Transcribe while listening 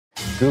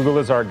Google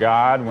is our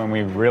God. When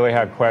we really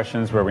have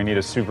questions where we need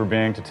a super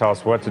being to tell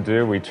us what to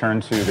do, we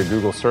turn to the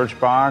Google search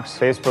box.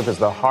 Facebook is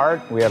the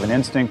heart. We have an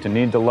instinct to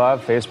need to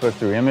love. Facebook,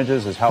 through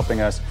images, is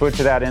helping us put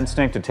to that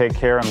instinct to take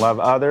care and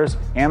love others.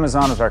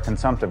 Amazon is our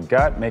consumptive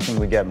gut, making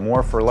we get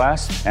more for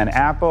less. And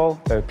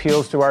Apple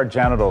appeals to our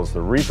genitals,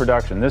 the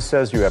reproduction. This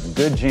says you have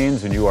good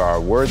genes and you are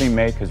a worthy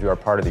mate because you are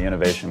part of the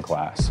innovation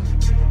class.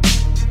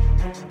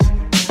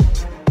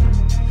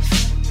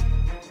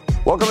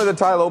 Welcome to the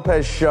Ty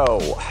Lopez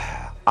Show.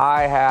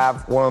 I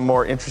have one of the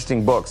more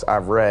interesting books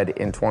I've read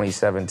in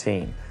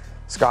 2017.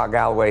 Scott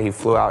Galloway, he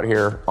flew out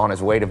here on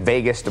his way to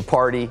Vegas to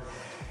party.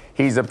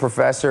 He's a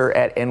professor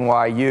at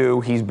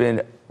NYU. He's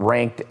been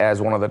ranked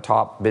as one of the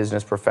top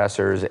business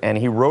professors, and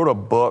he wrote a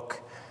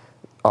book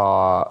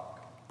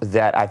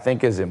that I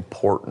think is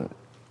important.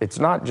 It's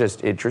not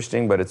just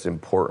interesting, but it's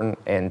important,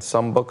 and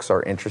some books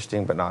are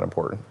interesting but not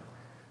important,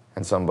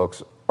 and some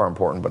books are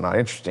important but not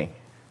interesting.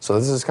 So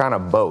this is kind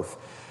of both.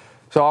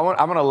 So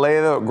I'm going to lay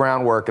the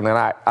groundwork, and then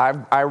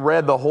I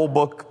read the whole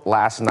book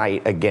last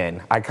night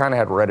again. I kind of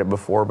had read it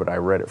before, but I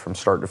read it from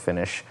start to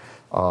finish.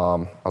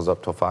 I was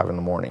up till 5 in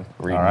the morning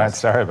reading. All right, this.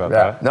 Sorry about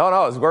that.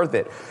 No, it's worth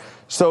it.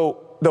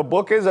 So the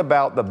book is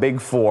about the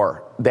big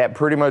four that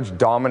pretty much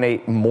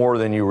dominate more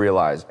than you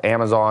realize: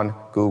 Amazon,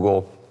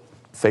 Google,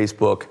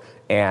 Facebook,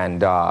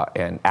 and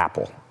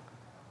Apple.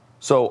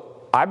 So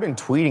I've been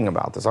tweeting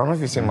about this. I don't know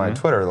if you've seen my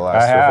Twitter the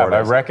last 3 or 4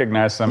 days. I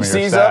recognize some of your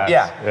stats. Up?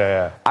 Yeah.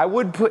 Yeah. I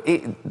would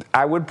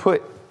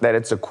put that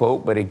it's a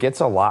quote, but it gets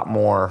a lot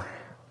more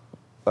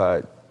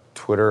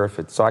Twitter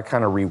so I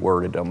kind of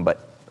reworded them,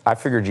 but I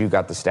figured you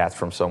got the stats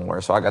from somewhere,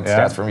 so I got the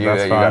stats from you.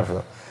 That's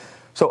fine.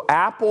 So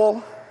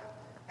Apple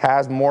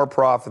has more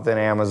profit than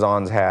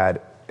Amazon's had.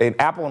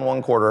 Apple in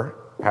 1 quarter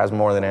has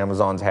more than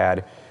Amazon's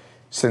had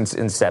since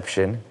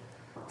inception.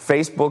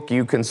 Facebook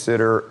you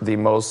consider the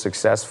most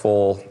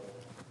successful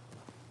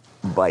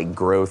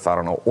growth,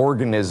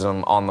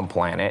 organism on the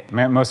planet.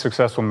 Most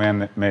successful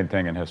man-made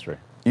thing in history.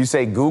 You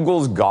say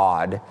Google's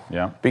God,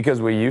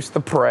 because we used to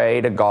pray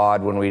to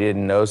God when we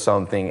didn't know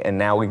something, and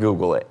now we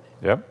Google it.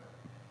 Yep.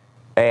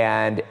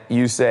 And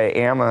you say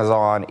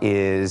Amazon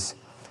is,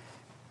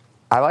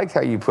 I like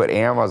how you put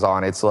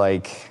Amazon, it's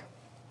like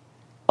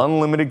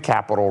unlimited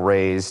capital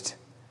raised.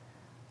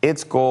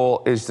 Its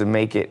goal is to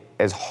make it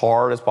as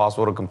hard as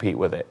possible to compete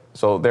with it.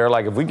 So they're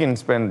like, if we can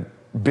spend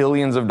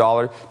billions of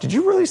dollars. Did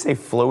you really say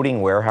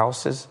floating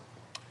warehouses?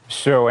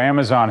 So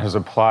Amazon has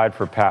applied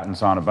for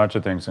patents on a bunch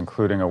of things,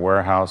 including a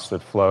warehouse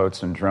that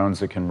floats and drones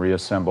that can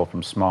reassemble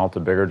from small to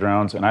bigger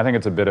drones. And I think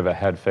it's a bit of a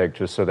head fake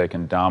just so they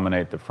can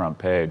dominate the front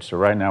page. So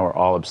right now we're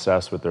all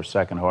obsessed with their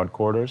second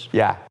headquarters.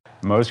 Yeah.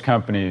 Most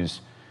companies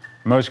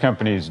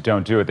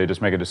don't do it. They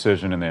just make a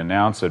decision and they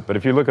announce it. But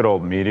if you look at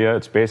old media,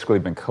 it's basically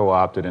been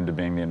co-opted into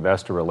being the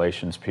investor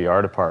relations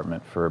PR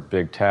department for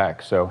big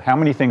tech. So how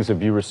many things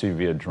have you received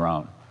via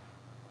drone?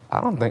 I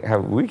don't think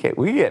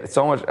we get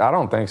so much. I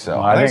don't think so.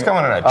 Well, I think it's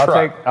coming in a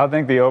truck. I'll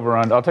take the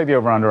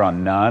over-under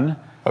on none.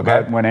 Okay.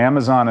 But when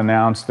Amazon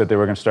announced that they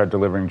were going to start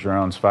delivering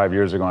drones 5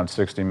 years ago on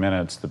 60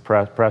 Minutes, the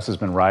press has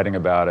been writing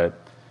about it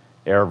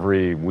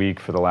every week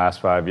for the last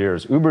 5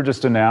 years. Uber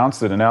just announced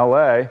that in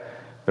LA,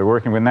 they're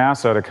working with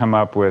NASA to come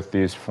up with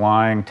these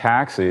flying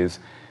taxis.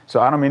 So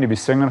I don't mean to be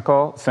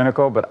cynical,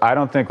 but I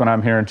don't think when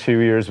I'm here in 2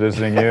 years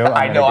visiting you,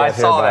 I know, I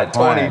saw that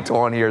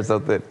 2020 or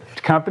something.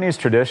 Companies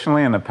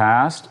traditionally in the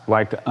past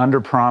like to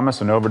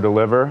underpromise and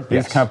overdeliver.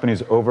 These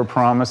companies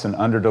overpromise and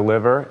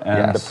underdeliver,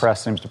 and the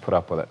press seems to put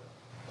up with it.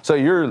 So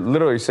you're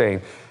literally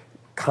saying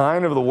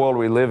kind of the world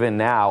we live in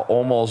now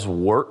almost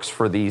works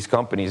for these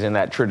companies in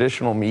that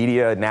traditional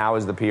media now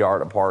is the PR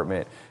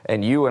department.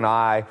 And you and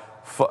I,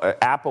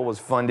 Apple was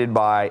funded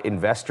by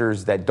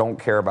investors that don't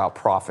care about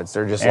profits.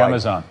 They're just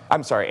Amazon.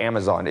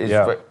 Amazon.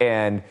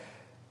 And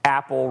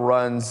Apple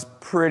runs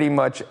pretty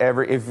much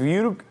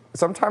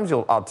sometimes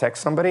I'll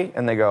text somebody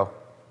and they go,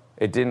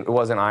 it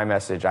wasn't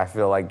iMessage. I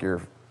feel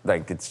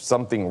like it's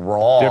something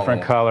wrong.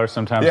 Different color.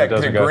 Sometimes it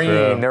doesn't go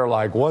through. They're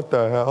like, what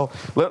the hell?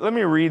 Let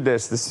me read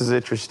this. This is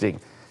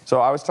interesting. So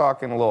I was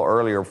talking a little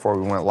earlier before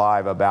we went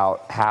live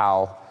about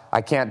how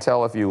I can't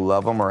tell if you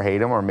love them or hate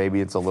them, or maybe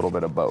it's a little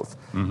bit of both.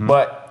 Mm-hmm.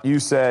 But you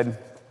said,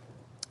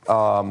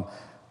 by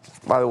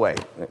the way,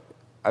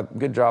 a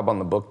good job on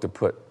the book to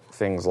put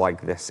things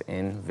like this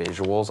in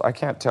visuals. I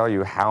can't tell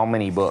you how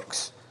many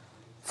books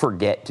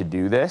forget to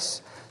do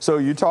this. So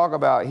you talk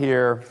about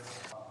here,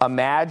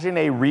 imagine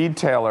a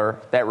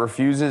retailer that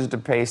refuses to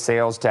pay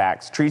sales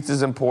tax, treats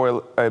his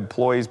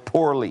employees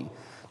poorly,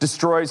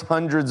 destroys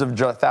hundreds of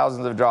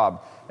thousands of jobs,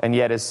 and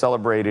yet is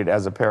celebrated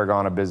as a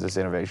paragon of business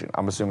innovation.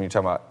 I'm assuming you're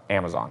talking about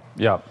Amazon.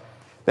 Yeah.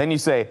 Then you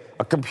say,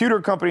 a computer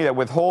company that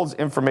withholds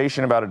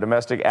information about a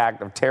domestic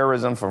act of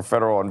terrorism from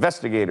federal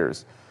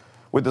investigators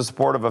with the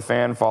support of a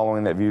fan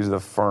following that views the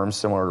firm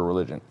similar to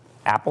religion.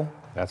 Apple?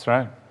 That's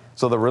right.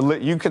 So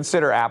you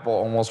consider Apple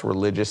almost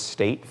religious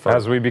state?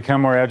 As we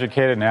become more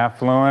educated and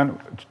affluent,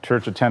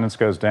 church attendance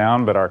goes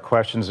down, but our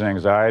questions and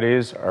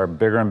anxieties are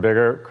bigger and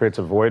bigger, creates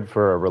a void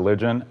for a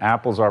religion.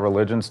 Apple's our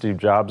religion, Steve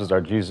Jobs is our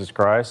Jesus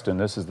Christ, and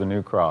this is the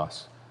new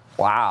cross.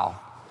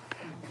 Wow.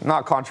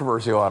 not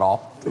controversial at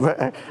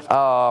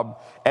all.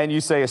 And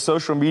you say a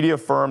social media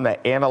firm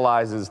that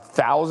analyzes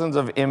thousands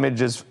of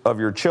images of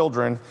your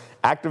children,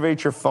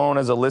 activates your phone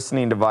as a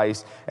listening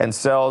device, and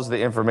sells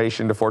the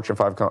information to Fortune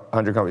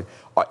 500 companies.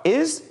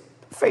 Is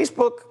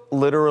Facebook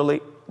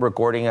literally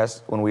recording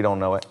us when we don't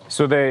know it?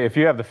 So if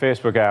you have the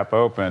Facebook app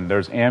open,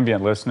 there's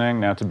ambient listening.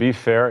 Now, to be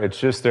fair, it's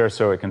just there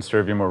so it can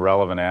serve you more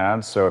relevant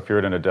ads. So if you're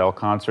at an Adele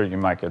concert, you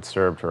might get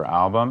served her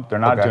album. They're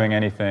not doing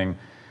anything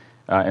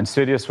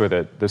insidious with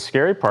it. The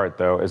scary part,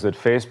 though, is that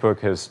Facebook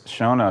has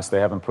shown us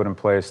they haven't put in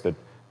place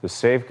the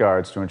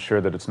safeguards to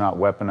ensure that it's not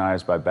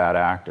weaponized by bad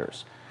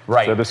actors.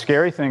 Right. So the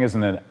scary thing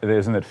isn't that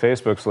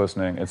Facebook's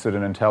listening, it's that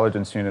an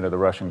intelligence unit of the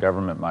Russian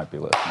government might be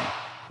listening.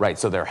 Right,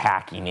 so they're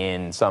hacking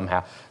in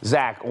somehow.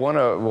 Zach, one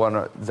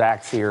of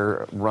Zach's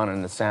here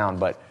running the sound,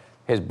 but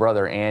his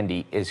brother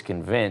Andy is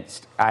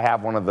convinced. I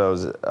have one of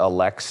those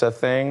Alexa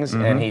things,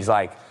 and he's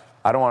like,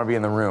 I don't want to be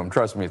in the room.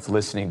 Trust me, it's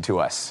listening to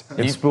us.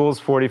 It spools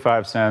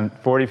 45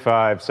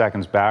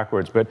 seconds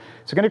backwards, but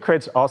it's going to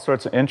create all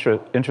sorts of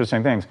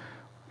interesting things.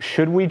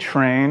 Should we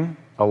train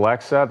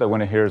Alexa that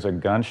when it hears a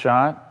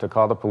gunshot to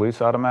call the police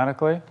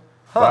automatically?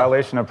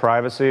 Violation of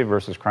privacy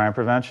versus crime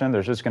prevention.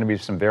 There's just going to be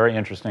some very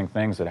interesting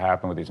things that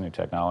happen with these new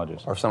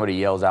technologies. Or if somebody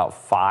yells out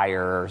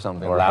fire or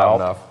something or loud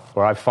enough.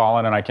 Or I've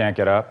fallen and I can't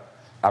get up.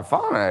 I've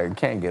fallen and I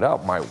can't get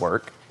up might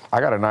work. I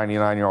got a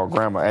 99-year-old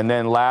grandma. And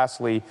then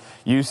lastly,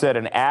 you said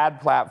an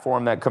ad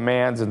platform that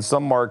commands in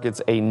some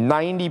markets a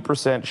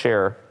 90%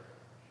 share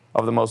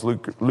of the most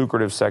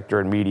lucrative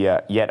sector in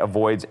media, yet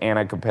avoids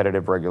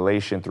anti-competitive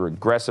regulation through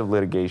aggressive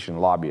litigation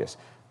lobbyists,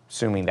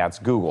 assuming that's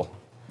Google.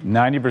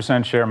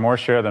 90% share, more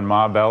share than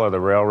Ma Bell or the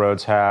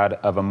railroads had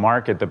of a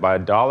market that by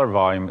dollar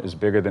volume is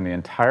bigger than the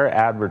entire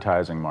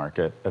advertising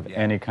market of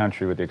any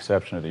country with the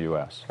exception of the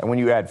U.S. And when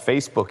you add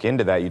Facebook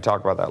into that, you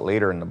talk about that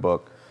later in the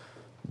book,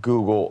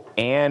 Google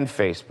and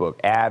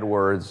Facebook,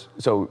 AdWords.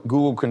 So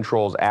Google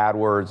controls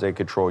AdWords, they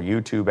control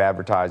YouTube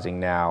advertising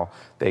now,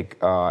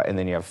 and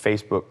then you have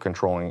Facebook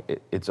controlling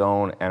its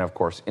own, and of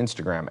course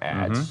Instagram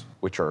ads,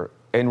 which are,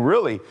 and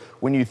really,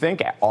 when you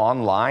think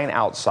online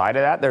outside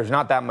of that, there's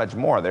not that much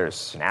more. There's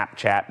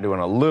Snapchat doing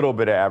a little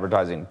bit of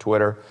advertising,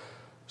 Twitter.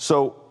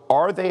 So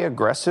are they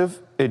aggressive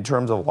in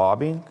terms of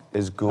lobbying?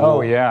 Is Google?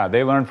 Oh yeah,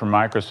 they learned from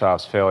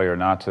Microsoft's failure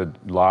not to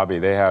lobby.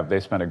 They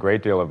spent a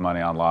great deal of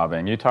money on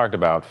lobbying. You talked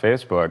about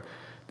Facebook.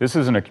 This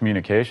isn't a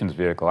communications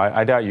vehicle.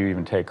 I doubt you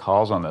even take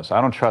calls on this.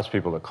 I don't trust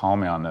people to call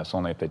me on this,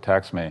 only if they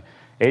text me.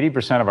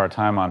 80% of our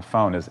time on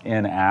phone is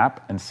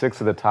in-app, and 6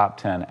 of the top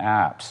 10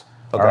 apps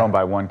are owned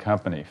by one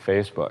company,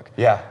 Facebook.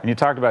 Yeah. And you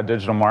talked about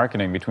digital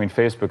marketing. Between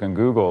Facebook and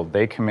Google,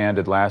 they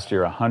commanded last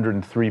year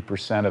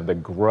 103% of the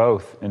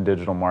growth in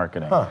digital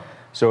marketing.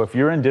 So if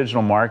you're in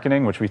digital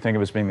marketing, which we think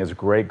of as being this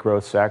great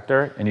growth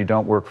sector, and you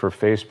don't work for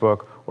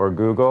Facebook or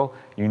Google,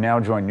 you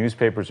now join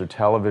newspapers or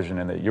television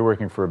in that you're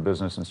working for a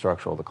business in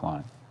structural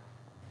decline.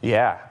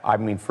 Yeah, I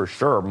mean, for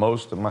sure.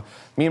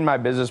 Me and my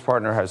business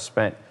partner has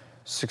spent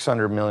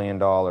 $600 million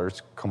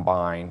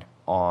combined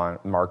on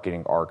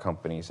marketing our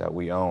companies that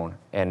we own,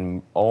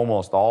 and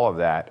almost all of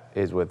that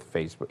is with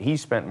Facebook. He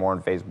spent more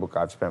on Facebook,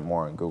 I've spent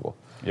more on Google.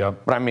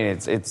 Yep. But I mean,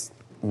 it's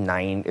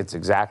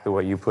exactly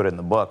what you put in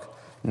the book,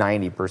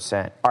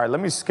 90%. All right, let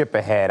me skip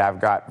ahead.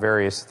 I've got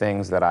various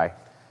things that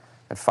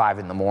at 5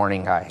 in the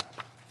morning, I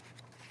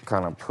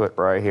kind of put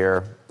right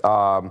here.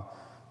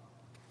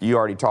 You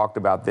already talked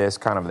about this,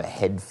 kind of the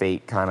head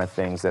fake kind of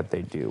things that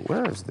they do.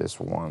 Where is this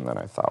one that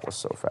I thought was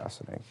so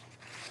fascinating?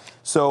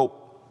 So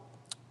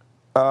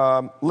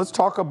let's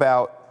talk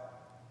about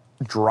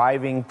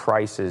driving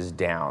prices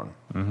down.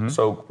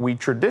 So we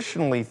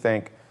traditionally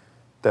think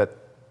that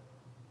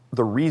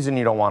the reason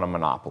you don't want a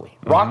monopoly.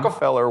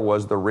 Rockefeller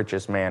was the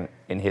richest man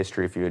in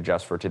history if you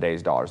adjust for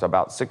today's dollars,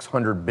 about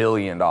 $600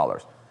 billion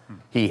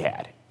he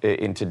had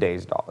in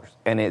today's dollars.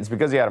 And it's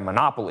because he had a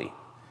monopoly.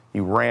 He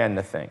ran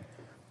the thing.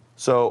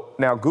 So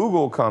now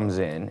Google comes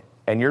in,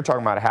 and you're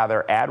talking about how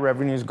their ad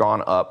revenue's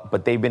gone up,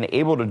 but they've been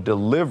able to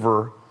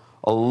deliver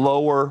a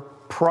lower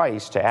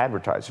price to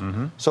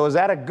advertisers. So is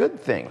that a good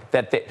thing?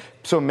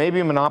 So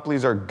maybe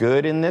monopolies are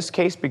good in this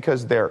case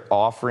because they're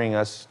offering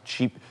us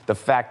cheap. The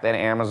fact that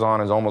Amazon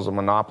is almost a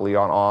monopoly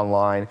on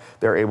online,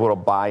 they're able to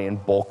buy in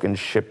bulk and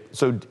ship.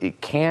 So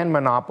can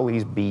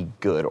monopolies be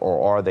good,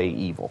 or are they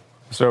evil?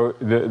 So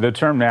the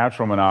term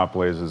natural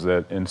monopolies is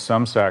that in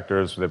some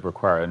sectors that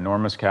require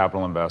enormous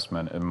capital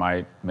investment, it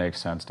might make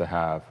sense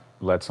to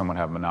let someone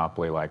have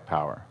monopoly-like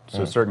power.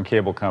 So certain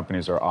cable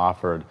companies are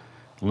offered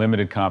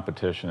limited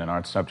competition and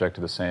aren't subject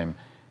to the same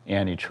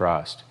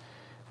antitrust.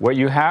 What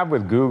you have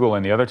with Google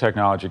and the other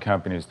technology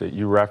companies that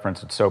you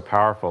reference, it's so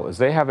powerful, is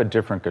they have a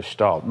different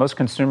gestalt. Most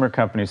consumer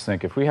companies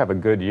think if we have a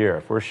good year,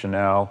 if we're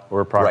Chanel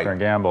or Procter &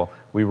 Gamble,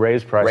 we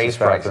raise prices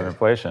faster than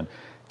inflation.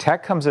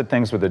 Tech comes at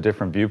things with a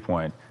different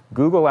viewpoint.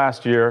 Google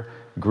last year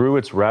grew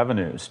its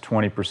revenues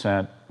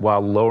 20%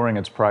 while lowering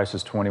its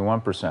prices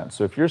 21%.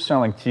 So if you're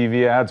selling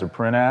TV ads or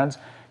print ads,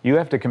 you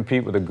have to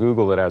compete with a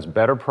Google that has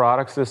better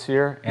products this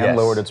year and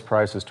lowered its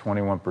prices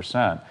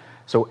 21%.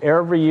 So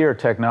every year,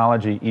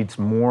 technology eats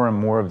more and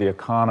more of the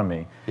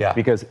economy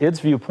because its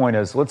viewpoint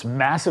is, let's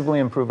massively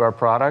improve our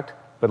product,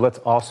 but let's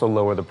also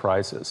lower the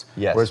prices.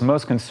 Yes. Whereas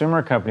most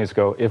consumer companies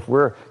go, if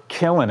we're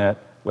killing it,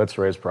 let's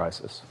raise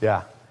prices.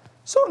 Yeah.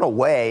 So in a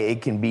way,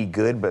 it can be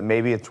good, but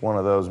maybe it's one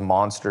of those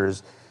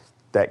monsters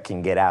that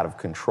can get out of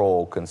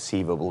control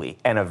conceivably.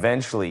 And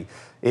eventually,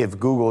 if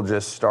Google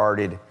just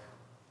started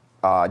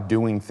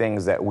doing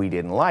things that we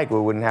didn't like, we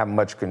wouldn't have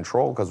much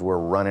control because we're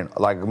running,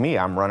 like me,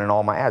 I'm running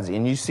all my ads.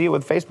 And you see it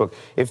with Facebook.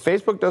 If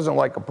Facebook doesn't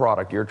like a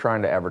product you're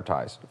trying to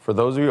advertise, for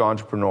those of you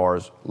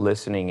entrepreneurs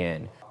listening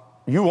in,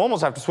 you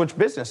almost have to switch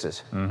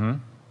businesses.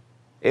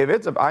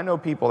 Mm-hmm. I know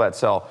people that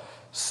sell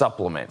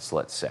supplements,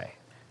 let's say.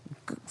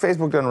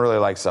 Facebook doesn't really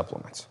like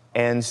supplements.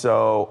 And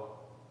so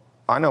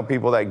I know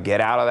people that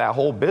get out of that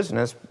whole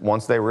business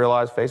once they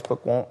realize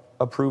Facebook won't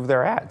approve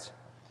their ads.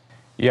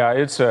 Yeah,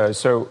 it's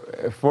so.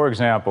 For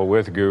example,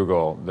 with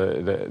Google,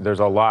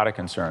 there's a lot of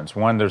concerns.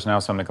 One, there's now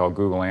something called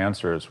Google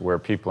Answers, where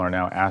people are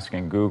now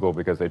asking Google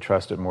because they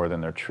trust it more than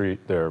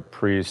their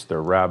priest,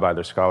 their rabbi,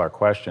 their scholar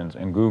questions,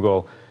 and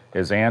Google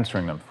is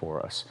answering them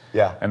for us.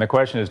 Yeah. And the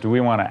question is, do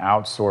we want to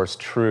outsource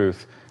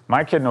truth?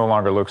 My kid no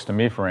longer looks to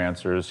me for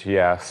answers. He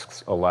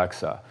asks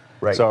Alexa.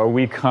 Right. So are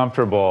we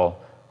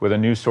comfortable with a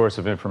new source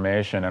of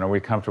information, and are we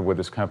comfortable with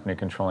this company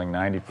controlling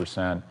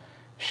 90%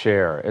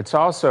 share? It's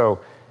also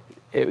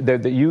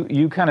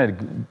you kind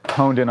of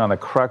honed in on the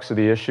crux of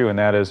the issue, and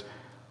that is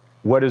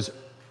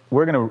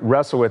we're going to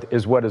wrestle with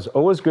is what is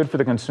always good for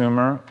the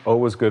consumer,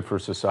 always good for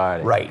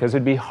society. Right. Because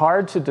it'd be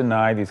hard to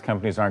deny these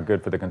companies aren't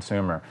good for the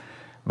consumer.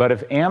 But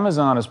if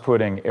Amazon is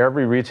putting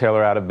every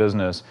retailer out of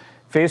business,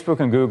 Facebook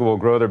and Google will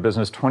grow their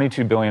business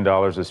 $22 billion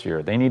this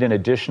year. They need an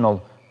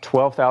additional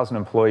 12,000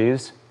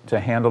 employees to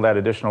handle that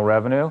additional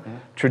revenue. Mm-hmm.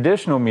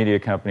 Traditional media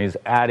companies,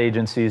 ad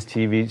agencies,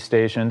 TV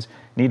stations,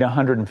 need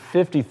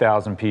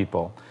 150,000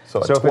 people. So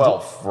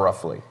 12,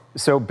 roughly.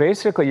 So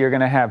basically, you're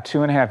going to have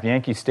 2.5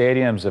 Yankee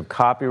stadiums of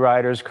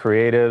copywriters,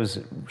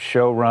 creatives,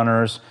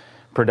 showrunners,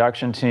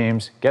 production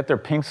teams get their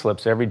pink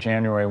slips every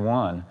January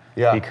 1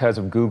 because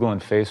of Google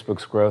and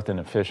Facebook's growth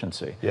and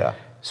efficiency. Yeah.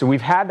 So we've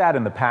had that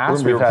in the past.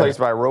 We're going to be replaced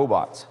by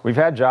robots. We've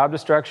had job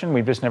destruction.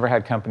 We've just never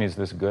had companies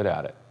this good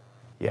at it.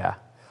 Yeah.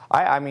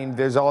 I mean,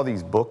 there's all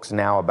these books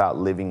now about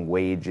living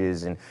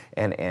wages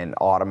and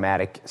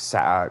automatic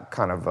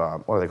kind of,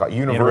 what do they call it?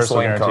 Universal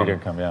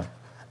income. Yeah.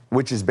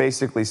 Which is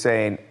basically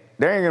saying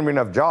there ain't going to be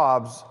enough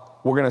jobs.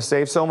 We're going to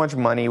save so much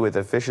money with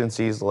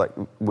efficiencies, like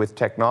with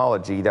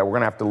technology, that we're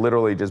going to have to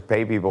literally just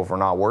pay people for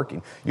not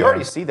working. You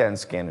already see that in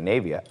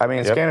Scandinavia. I mean,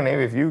 in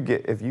Scandinavia,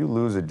 if you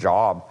lose a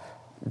job,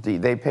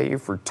 they pay you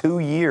for 2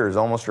 years,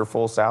 almost your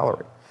full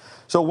salary.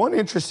 So one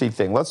interesting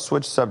thing, let's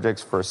switch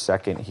subjects for a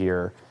second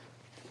here.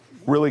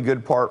 Really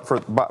good part, for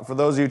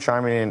those of you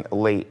chiming in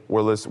late,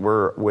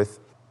 we're with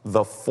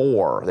the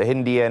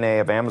hidden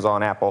DNA of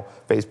Amazon, Apple,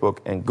 Facebook,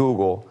 and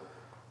Google.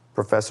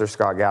 Professor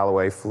Scott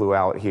Galloway flew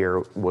out here,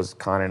 was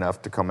kind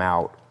enough to come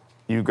out.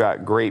 You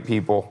got great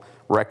people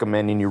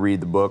recommending you read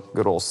the book.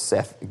 Good old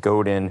Seth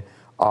Godin,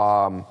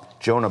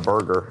 Jonah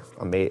Berger.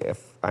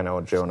 I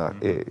know Jonah.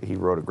 He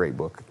wrote a great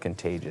book,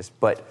 Contagious.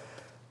 But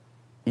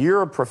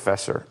you're a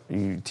professor.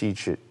 You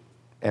teach at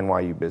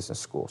NYU Business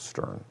School,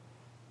 Stern.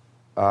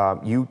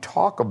 You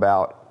talk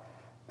about,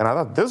 and I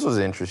thought this was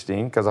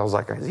interesting because I was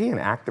like, is he an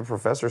active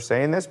professor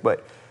saying this?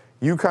 But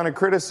you kind of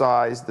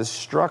criticize the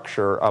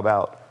structure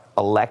about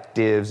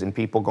electives and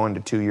people going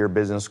to 2-year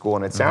business school,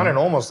 and it sounded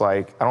almost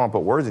like, I don't want to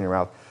put words in your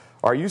mouth,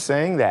 are you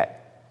saying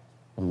that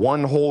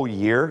one whole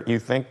year you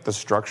think the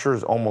structure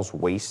almost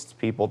wastes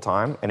people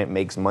time and it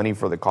makes money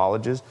for the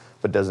colleges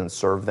but doesn't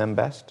serve them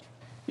best?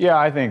 Yeah,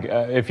 I think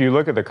if you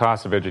look at the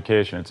cost of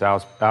education, it's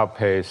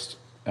outpaced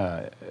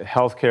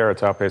healthcare,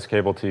 it's outpaced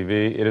cable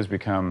TV. It has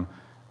become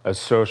a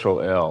social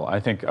ill.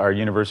 I think our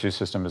university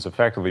system has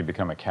effectively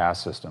become a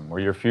caste system where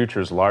your future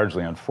is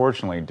largely,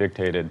 unfortunately,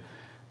 dictated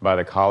by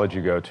the college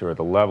you go to or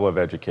the level of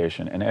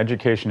education. And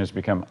education has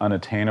become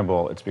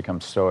unattainable. It's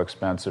become so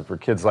expensive for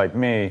kids like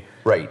me,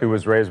 who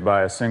was raised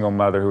by a single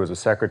mother who was a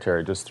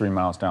secretary just 3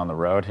 miles down the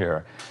road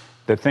here.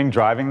 The thing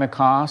driving the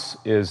costs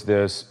is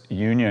this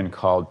union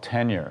called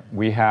tenure.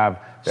 We have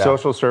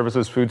social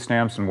services, food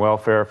stamps, and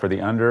welfare for the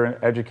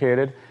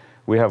undereducated.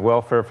 We have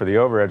welfare for the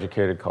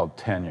overeducated called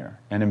tenure.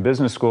 And in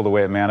business school, the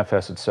way it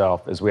manifests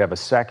itself is we have a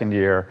second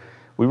year.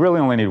 We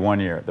really only need 1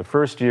 year. The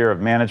first year of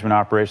management,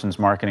 operations,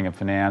 marketing, and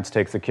finance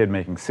takes a kid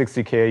making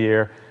 $60K a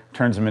year,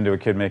 turns them into a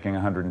kid making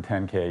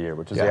 $110K a year,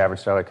 which is the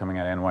average salary coming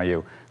out of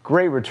NYU.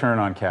 Great return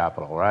on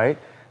capital, right?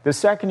 The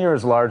second year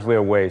is largely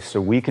a waste, so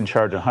we can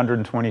charge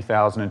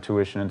 $120,000 in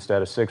tuition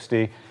instead of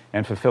 $60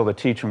 and fulfill the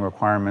teaching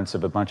requirements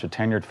of a bunch of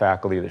tenured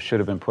faculty that should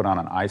have been put on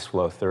an ice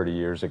floe 30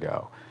 years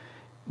ago.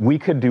 We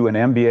could do an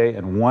MBA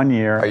in 1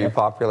 year. Are you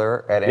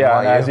popular at NYU?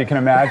 Yeah, as you can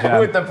imagine.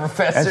 With the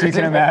professors. As you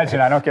can imagine,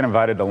 I don't get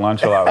invited to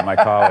lunch a lot with my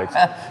colleagues.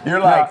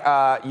 You're like,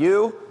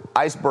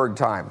 iceberg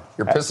time.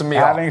 You're pissing me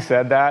off. Having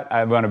said that,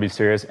 I want to be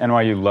serious.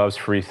 NYU loves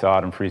free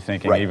thought and free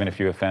thinking, even if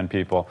you offend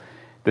people.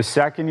 The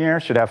second year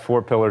should have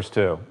 4 pillars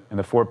too. And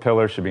the 4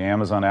 pillars should be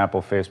Amazon,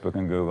 Apple, Facebook,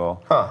 and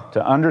Google.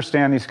 To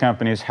understand these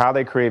companies, how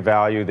they create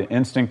value, the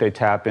instinct they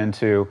tap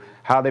into,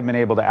 how they've been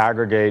able to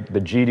aggregate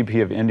the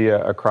GDP of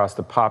India across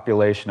the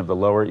population of the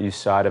Lower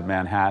East Side of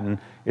Manhattan,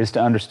 is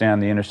to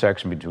understand the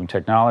intersection between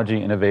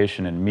technology,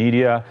 innovation, and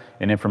media,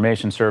 and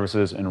information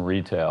services, and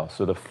retail.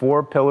 So the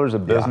 4 pillars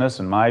of business,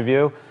 in my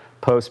view,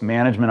 post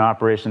management,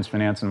 operations,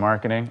 finance, and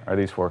marketing, are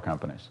these 4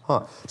 companies.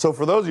 So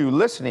for those of you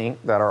listening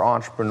that are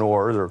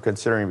entrepreneurs or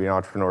considering being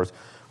entrepreneurs,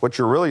 what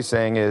you're really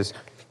saying is,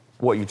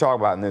 what you talk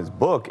about in this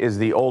book is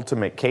the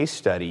ultimate case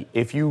study.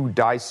 If you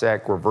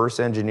dissect, reverse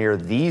engineer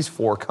these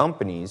 4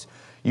 companies,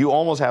 you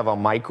almost have a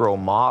micro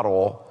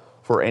model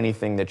for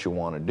anything that you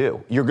want to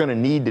do. You're going to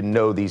need to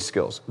know these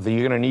skills.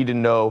 You're going to need to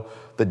know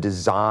the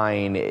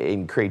design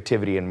and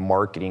creativity and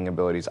marketing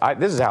abilities.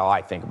 This is how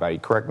I think about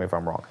it. Correct me if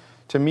I'm wrong.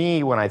 To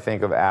me, when I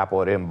think of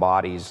Apple, it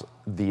embodies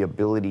the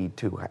ability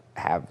to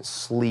have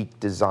sleek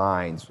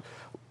designs,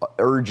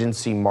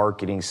 urgency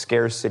marketing,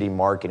 scarcity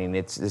marketing.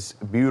 It's this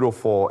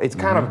beautiful, it's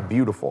kind of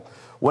beautiful.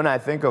 When I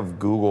think of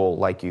Google,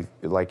 like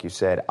you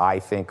said, I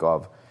think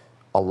of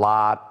a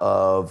lot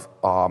of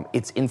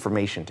it's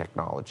information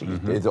technology.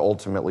 It's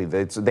ultimately,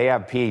 they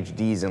have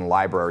PhDs in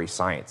library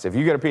science. If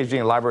you get a PhD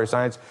in library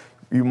science,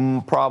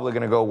 you're probably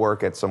going to go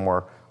work at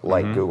somewhere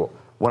like Google.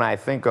 When I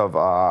think of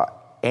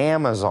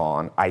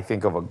Amazon, I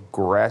think of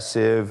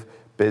aggressive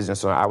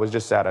business. I was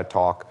just at a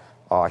talk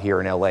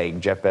here in LA.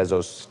 Jeff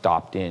Bezos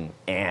stopped in,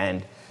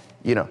 and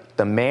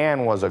the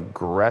man was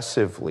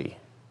aggressively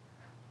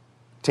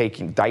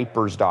taking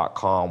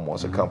diapers.com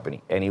was a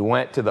company, and he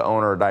went to the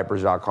owner of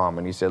diapers.com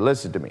and he said,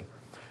 listen to me,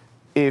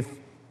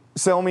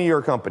 sell me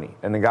your company.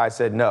 And the guy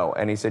said no,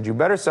 and he said, you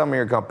better sell me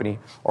your company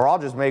or I'll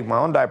just make my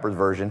own diapers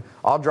version.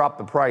 I'll drop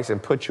the price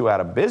and put you out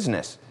of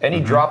business. And he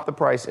dropped the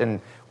price, and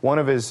one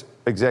of his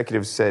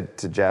executives said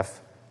to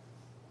Jeff,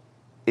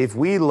 if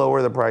we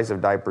lower the price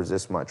of diapers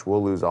this much,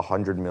 we'll lose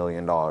 $100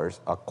 million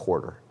a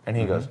quarter. And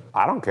he goes,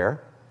 I don't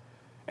care.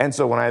 And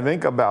so when I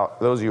think about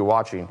those of you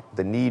watching,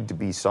 the need to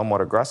be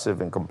somewhat aggressive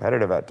and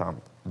competitive at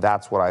times,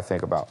 that's what I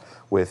think about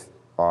with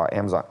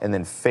Amazon. And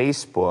then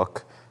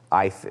Facebook,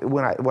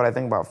 what I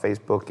think about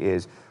Facebook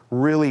is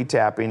really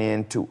tapping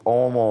into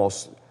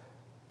almost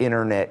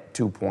Internet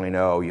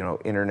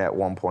 2.0. Internet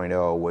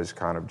 1.0 was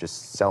kind of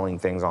just selling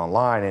things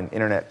online, and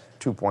Internet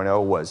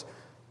 2.0 was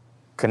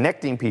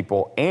connecting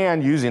people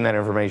and using that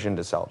information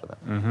to sell to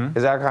them.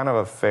 Is that kind of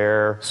a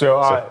fair? So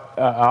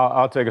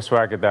I'll take a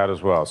swag at that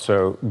as well.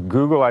 So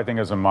Google, I think,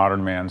 is a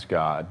modern man's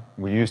God.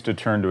 We used to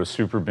turn to a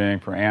super being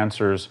for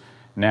answers.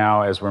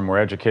 Now, as we're more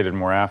educated,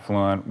 more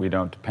affluent, we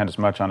don't depend as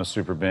much on a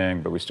super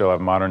being, but we still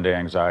have modern day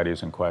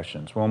anxieties and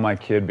questions. Will my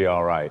kid be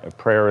all right? A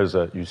prayer is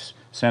you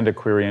send a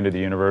query into the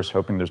universe,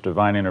 hoping there's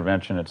divine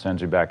intervention, it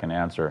sends you back an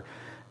answer.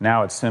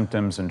 Now it's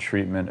symptoms and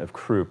treatment of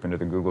croup into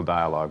the Google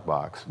dialog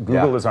box.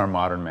 Google is our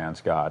modern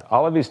man's God.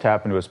 All of these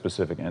tap into a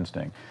specific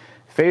instinct.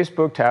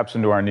 Facebook taps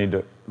into our need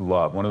to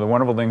love. One of the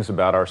wonderful things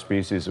about our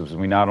species is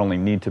we not only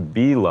need to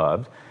be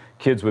loved,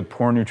 kids with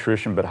poor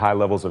nutrition but high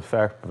levels of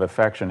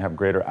affection have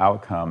greater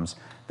outcomes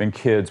than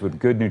kids with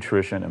good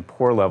nutrition and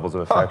poor levels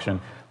of affection.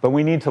 But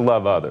we need to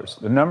love others.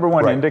 The number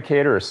one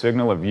indicator or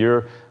signal of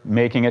you're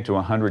making it to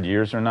 100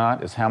 years or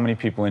not is how many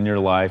people in your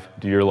life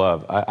do you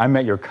love. I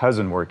met your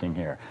cousin working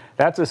here.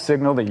 That's a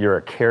signal that you're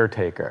a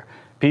caretaker.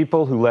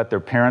 People who let their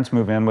parents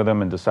move in with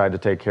them and decide to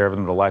take care of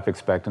them, the life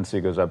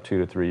expectancy goes up 2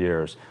 to 3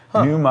 years.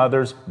 New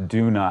mothers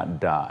do not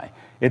die.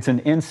 It's an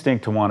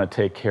instinct to want to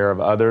take care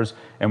of others,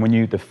 and when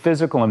the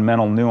physical and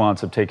mental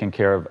nuance of taking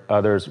care of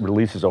others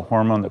releases a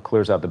hormone that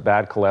clears out the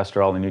bad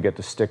cholesterol, and you get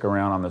to stick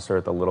around on this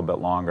earth a little bit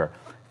longer.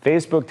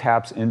 Facebook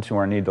taps into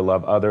our need to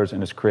love others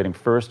and is creating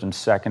first and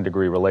second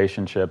degree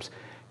relationships,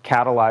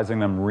 catalyzing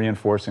them,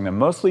 reinforcing them,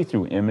 mostly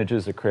through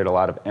images that create a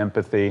lot of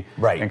empathy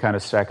and kind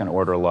of second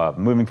order love.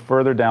 Moving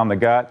further down the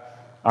gut,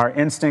 our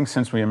instinct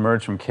since we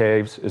emerged from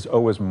caves is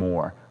always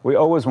more. We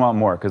always want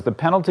more, because the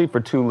penalty for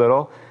too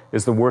little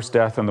is the worst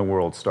death in the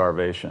world,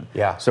 starvation.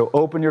 So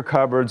open your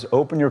cupboards,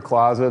 open your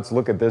closets,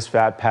 look at this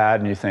fat pad,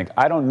 and you think,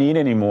 I don't need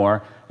any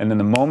more. And then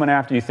the moment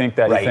after you think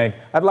that, you think,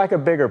 I'd like a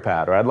bigger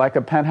pad, or I'd like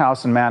a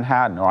penthouse in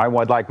Manhattan, or I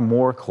would like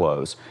more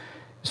clothes.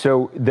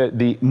 So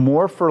the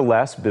more for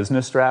less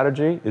business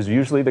strategy is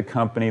usually the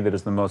company that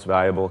is the most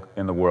valuable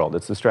in the world.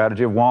 It's the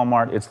strategy of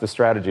Walmart. It's the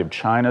strategy of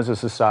China as a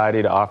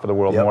society to offer the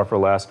world more for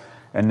less.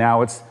 And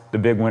now it's the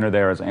big winner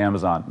there is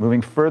Amazon.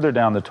 Moving further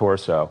down the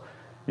torso,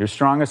 your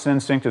strongest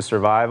instinct is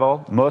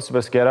survival. Most of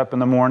us get up in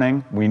the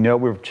morning. We know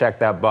we've checked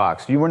that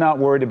box. You were not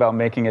worried about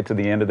making it to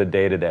the end of the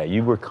day today.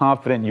 You were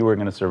confident you were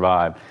going to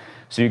survive.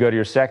 So you go to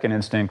your second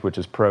instinct, which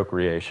is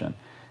procreation.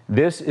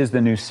 This is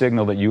the new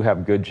signal that you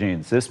have good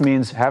genes. This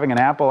means having an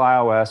Apple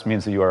iOS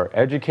means that you are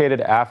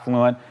educated,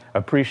 affluent,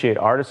 appreciate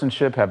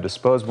artisanship, have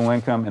disposable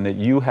income, and that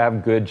you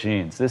have good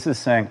genes. This is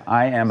saying,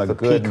 I am a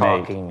good mate.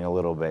 Peacocking a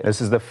little bit.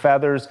 This is the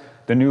feathers,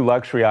 the new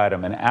luxury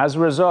item. And as a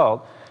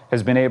result,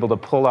 has been able to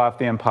pull off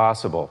the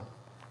impossible.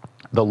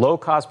 The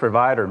low-cost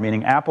provider,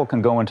 meaning Apple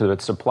can go into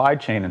its supply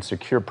chain and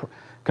secure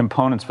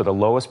components for the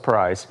lowest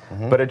price,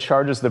 but it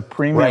charges the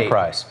premium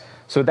price.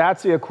 So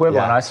that's the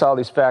equivalent. I saw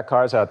these fat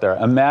cars out there.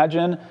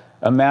 Imagine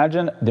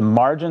the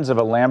margins of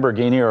a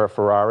Lamborghini or a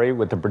Ferrari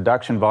with the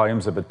production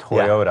volumes of a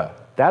Toyota.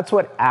 That's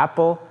what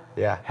Apple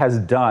has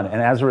done,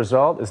 and as a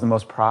result is the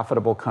most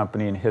profitable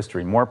company in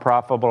history. More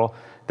profitable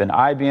than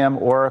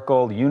IBM,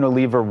 Oracle,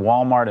 Unilever,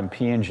 Walmart, and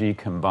P&G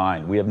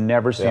combined. We have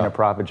never seen a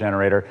profit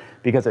generator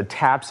because it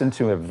taps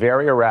into a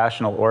very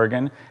irrational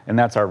organ, and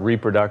that's our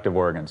reproductive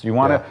organs. You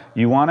want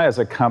to, as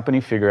a company,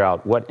 figure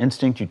out what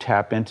instinct you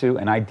tap into,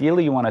 and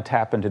ideally you want to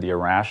tap into the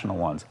irrational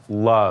ones.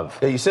 Love.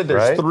 Yeah, you said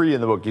there's three in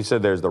the book. You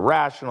said there's the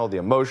rational, the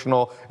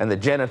emotional, and the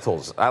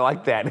genitals. I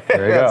like that.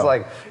 There you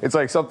go. It's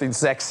like something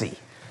sexy.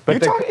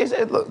 But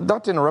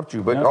not to interrupt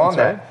you, but on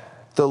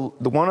that, the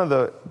one of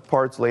the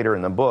parts later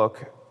in the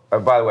book.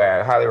 By the way,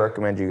 I highly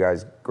recommend you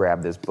guys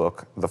grab this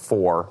book, The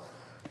Four,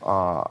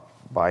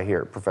 by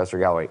Professor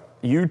Galloway.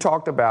 You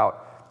talked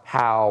about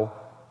how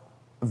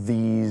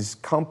these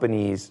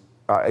companies,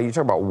 you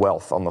talk about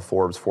wealth on the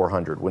Forbes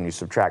 400 when you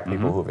subtract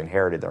people who've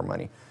inherited their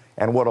money,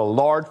 and what a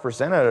large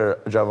percentage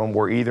of them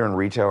were either in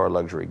retail or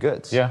luxury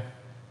goods. Yeah.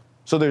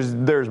 So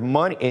there's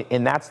money,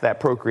 and that's that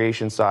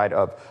procreation side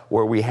of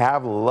where we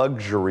have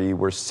luxury,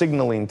 we're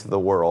signaling to the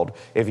world.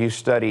 If you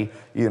study,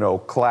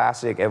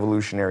 classic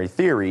evolutionary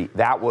theory,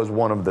 that was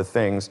one of the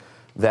things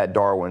that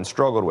Darwin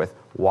struggled with.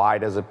 Why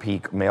does a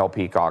male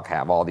peacock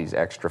have all these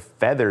extra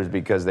feathers?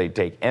 Because they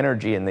take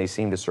energy and they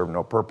seem to serve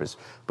no purpose.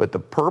 But the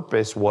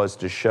purpose was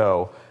to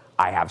show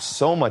I have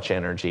so much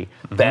energy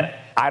that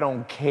I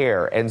don't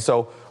care. And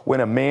so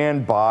when a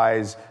man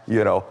buys,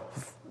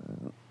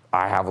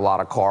 I have a lot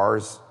of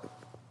cars,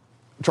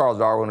 Charles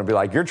Darwin would be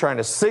like, you're trying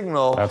to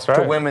signal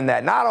to women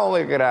that not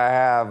only could I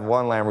have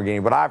one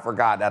Lamborghini, but I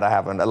forgot that I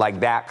have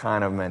like that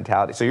kind of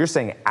mentality. So you're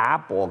saying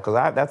Apple,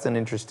 because that's an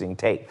interesting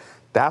take.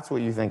 That's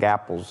what you think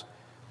Apple's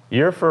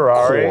Your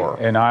Ferrari core.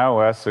 and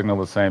iOS signal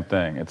the same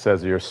thing. It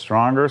says you're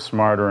stronger,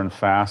 smarter, and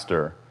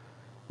faster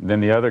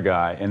than the other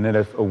guy. And that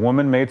if a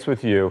woman mates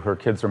with you, her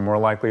kids are more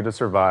likely to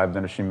survive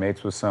than if she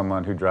mates with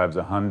someone who drives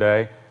a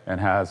Hyundai and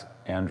has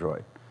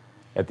Android.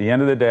 At the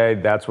end of the day,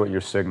 that's what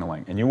you're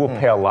signaling. And you will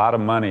pay a lot of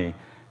money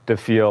to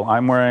feel,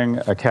 I'm wearing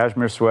a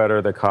cashmere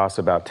sweater that costs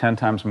about 10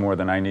 times more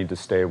than I need to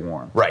stay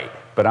warm. Right.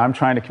 But I'm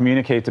trying to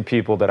communicate to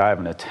people that I have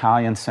an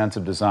Italian sense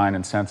of design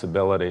and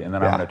sensibility, and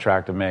that I'm an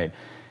attractive mate.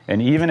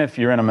 And even if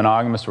you're in a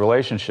monogamous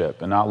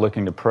relationship and not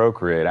looking to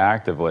procreate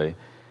actively,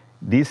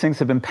 these things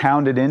have been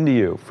pounded into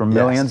you for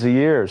millions of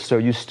years. So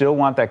you still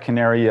want that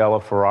canary yellow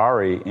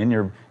Ferrari in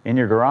your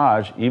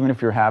garage, even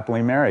if you're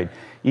happily married.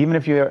 Even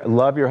if you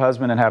love your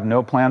husband and have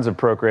no plans of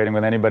procreating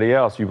with anybody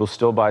else, you will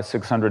still buy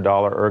 $600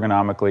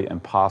 ergonomically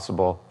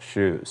impossible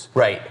shoes.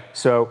 Right.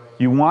 So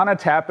you want to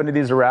tap into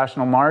these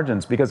irrational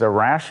margins, because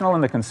irrational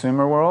in the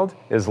consumer world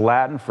is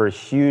Latin for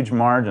huge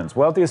margins.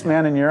 Wealthiest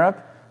man in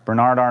Europe,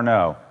 Bernard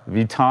Arnault.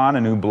 Vuitton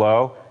and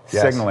Hublot,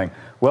 signaling.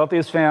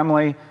 Wealthiest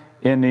family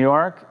in New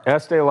York,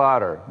 Estee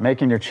Lauder,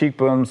 making your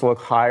cheekbones look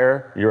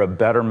higher, you're a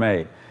better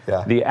mate.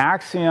 Yeah. The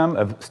axiom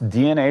of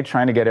DNA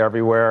trying to get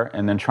everywhere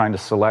and then trying to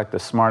select the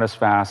smartest,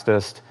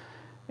 fastest,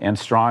 and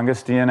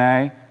strongest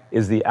DNA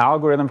is the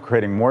algorithm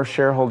creating more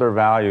shareholder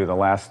value the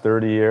last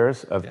 30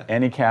 years of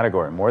any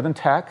category. More than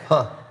tech,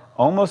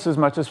 almost as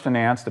much as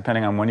finance,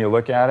 depending on when you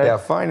look at it. Yeah,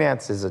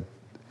 finance is a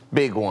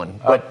big one.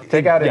 But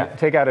take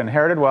out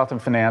inherited wealth and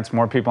finance,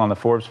 more people on the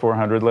Forbes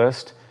 400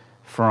 list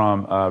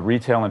from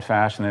retail and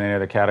fashion than any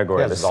other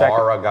category. The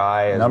Zara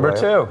guy. Number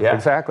two,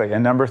 exactly.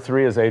 And number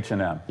three is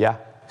H&M. Yeah.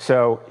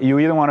 So you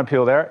either want to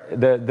appeal there.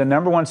 The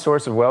number one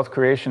source of wealth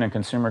creation in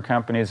consumer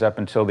companies up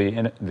until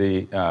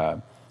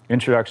the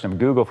introduction of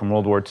Google from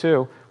World War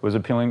II was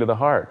appealing to the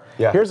heart.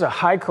 Yeah. Here's a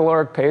high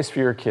caloric paste for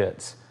your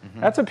kids.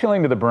 That's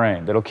appealing to the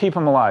brain. That'll keep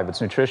them alive. It's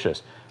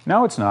nutritious.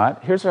 No, it's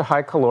not. Here's a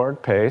high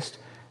caloric paste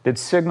that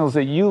signals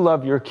that you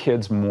love your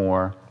kids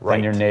more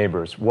than your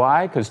neighbors.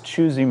 Why? Because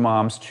choosy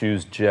moms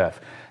choose Jeff.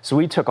 So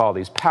we took all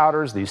these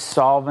powders, these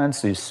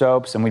solvents, these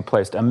soaps, and we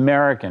placed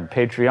American,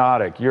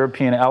 patriotic,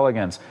 European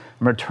elegance,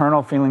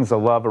 maternal feelings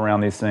of love around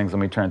these things,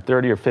 and we turned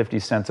 30 or 50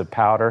 cents of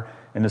powder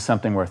into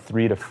something worth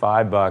 $3 to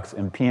 $5,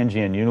 and P&G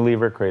and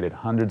Unilever created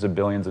hundreds of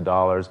billions of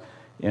dollars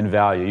in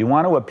value. You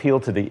want to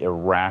appeal to the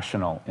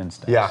irrational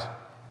instincts. Yeah.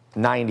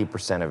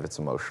 90% of it's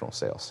emotional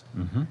sales.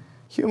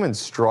 Humans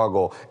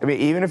struggle. I mean,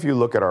 even if you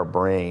look at our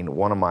brain,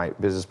 one of my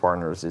business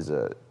partners is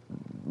a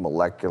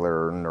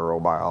molecular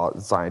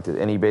neurobiologist scientist,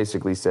 and he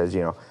basically says,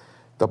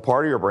 the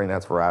part of your brain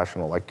that's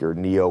rational, like your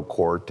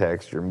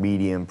neocortex, your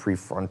median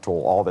prefrontal,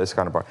 all this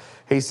kind of part.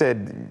 He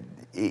said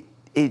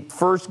it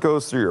first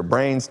goes through your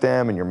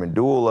brainstem and your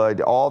medulla,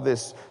 all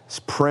this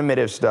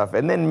primitive stuff,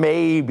 and then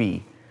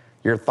maybe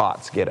your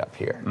thoughts get up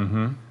here.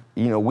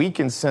 We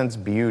can sense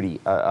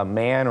beauty. A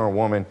man or a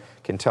woman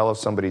can tell if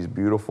somebody's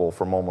beautiful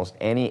from almost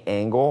any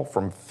angle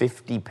from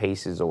 50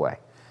 paces away.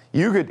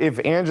 You could, if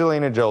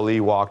Angelina Jolie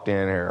walked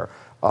in here,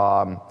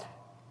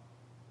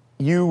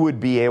 you would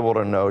be able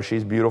to know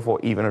she's beautiful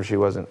even if she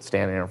wasn't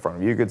standing in front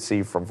of you. You could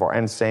see from far.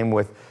 And same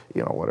with,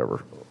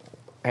 whatever,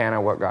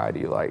 Hannah, what guy do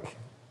you like?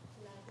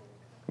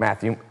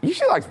 Matthew.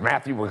 She likes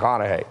Matthew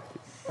McConaughey.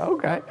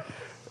 Okay.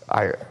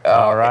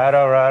 All right.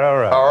 I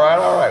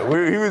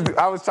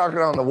was talking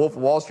on the Wolf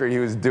of Wall Street. He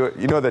was doing,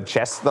 the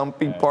chest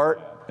thumping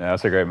part? Yeah,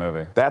 that's a great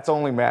movie. That's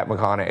only Matt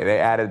McConaughey. They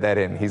added that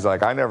in. He's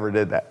like, I never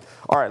did that.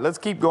 All right, let's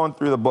keep going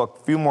through the book.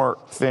 A few more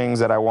things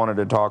that I wanted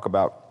to talk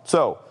about.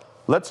 So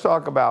let's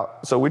talk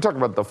about, we talked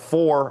about the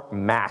 4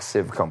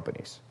 massive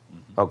companies.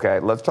 Okay,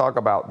 let's talk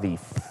about the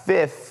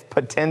 5th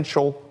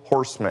potential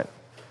horseman.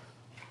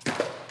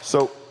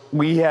 So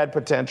we had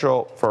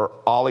potential for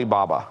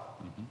Alibaba,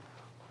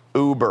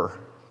 Uber.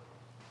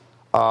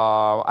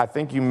 I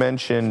think you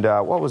mentioned,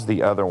 what was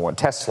the other one?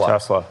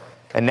 Tesla.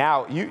 And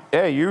now you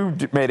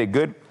made a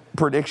good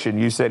prediction.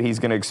 You said he's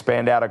going to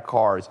expand out of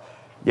cars.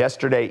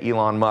 Yesterday,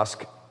 Elon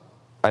Musk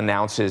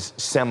announces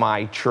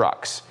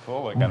semi-trucks.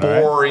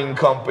 Boring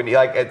company.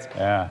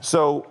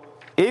 So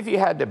if you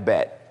had to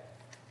bet,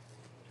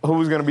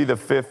 who's going to be the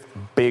 5th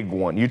big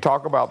one? You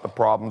talk about the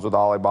problems with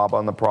Alibaba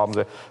and the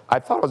problems. I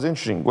thought it was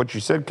interesting. What you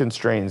said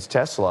constrains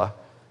Tesla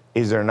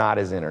is they're not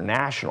as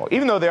international,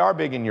 even though they are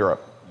big in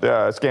Europe,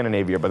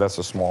 Scandinavia, but that's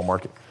a small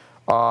market.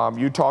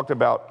 You talked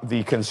about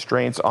the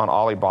constraints on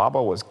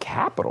Alibaba was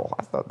capital.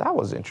 I thought that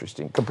was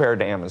interesting compared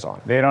to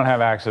Amazon. They don't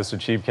have access to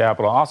cheap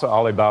capital. Also,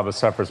 Alibaba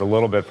suffers a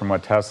little bit from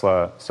what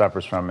Tesla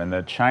suffers from. And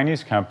the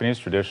Chinese companies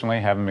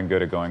traditionally haven't been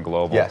good at going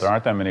global. Yes. There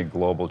aren't that many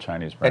global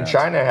Chinese brands. And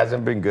China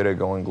hasn't been good at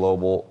going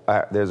global.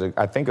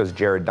 I think it was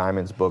Jared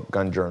Diamond's book,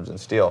 Gun, Germs, and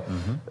Steel,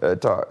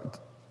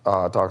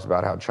 talks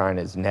about how China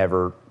has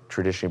never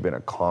traditionally been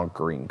a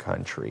conquering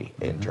country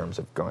in terms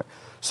of going.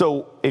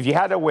 So if you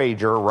had to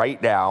wager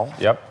right now,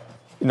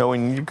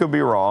 and you could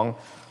be wrong,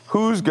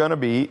 who's going to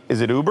be,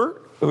 is it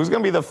Uber? Who's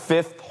going to be the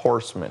 5th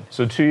horseman?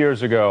 So 2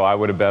 years ago, I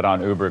would have bet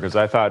on Uber because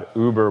I thought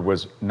Uber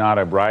was not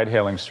a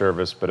ride-hailing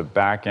service, but a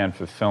back-end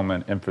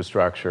fulfillment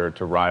infrastructure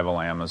to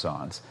rival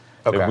Amazon's.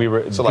 Okay.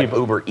 Like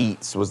Uber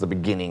Eats was the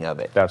beginning of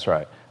it. That's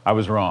right. I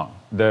was wrong.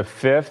 The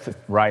 5th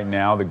right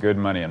now, the good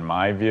money in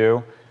my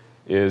view,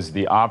 is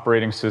the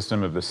operating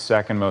system of the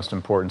 2nd most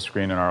important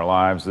screen in our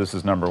lives. This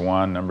is number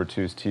 1. Number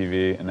 2 is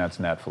TV, and that's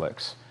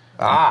Netflix.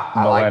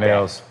 I like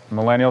that.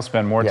 Millennials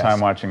spend more time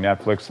watching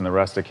Netflix than the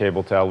rest of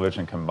cable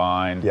television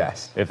combined.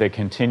 Yes. If they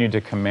continue to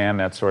command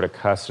that sort of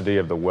custody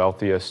of the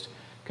wealthiest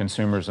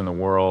consumers in the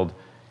world,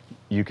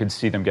 you could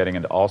see them getting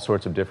into all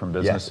sorts of different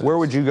businesses. Yes. Where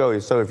would you go?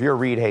 So if you're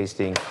Reed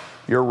Hastings,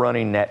 you're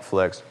running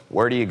Netflix,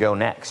 where do you go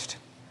next?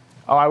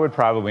 Oh, I would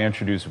probably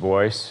introduce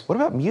voice. What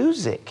about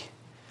music?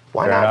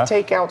 Why not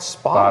take out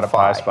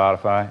Spotify?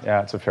 Spotify.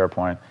 Yeah, it's a fair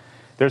point.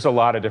 There's a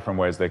lot of different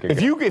ways they could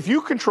If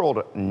you controlled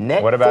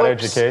Netflix... What about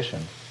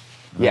education?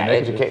 Yeah,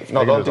 education.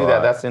 No, don't do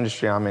that. That's the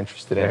industry I'm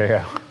interested in. There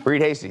you go.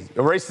 Reed Hastings.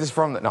 Erase this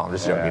from the... No, I'm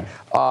just joking.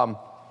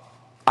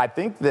 I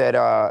think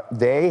that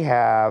they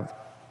have...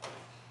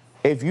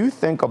 If you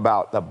think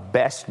about the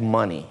best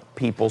money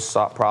people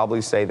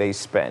probably say they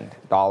spend,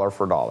 dollar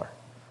for dollar,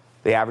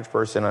 the average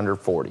person under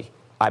 40,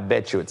 I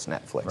bet you it's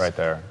Netflix. Right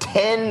there.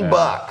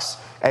 $10,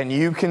 and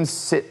you can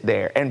sit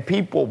there, and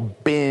people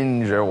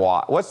binge or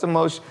watch. What's the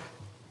most...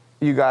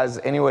 You guys,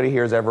 anybody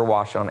here has ever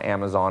watched on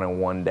Amazon in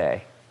one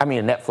day? I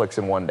mean, Netflix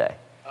in one day.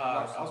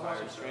 I was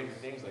watching Stranger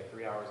Things like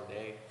 3 hours a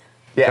day.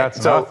 Yeah,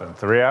 that's nothing.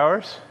 3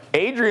 hours?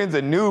 Adrian's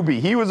a newbie.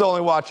 He was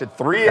only watching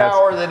 3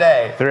 hours a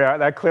day. 3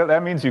 hours.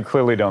 That means you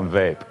clearly don't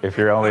vape if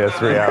you're only at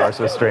 3 hours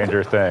of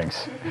Stranger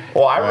Things.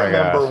 Well, I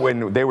remember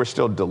when they were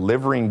still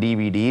delivering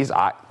DVDs.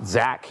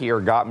 Zach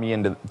here got me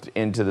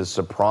into The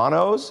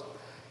Sopranos,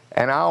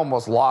 and I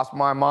almost lost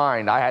my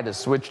mind. I had to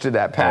switch to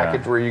that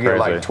package where you get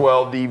like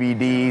 12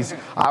 DVDs.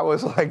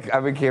 I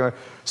became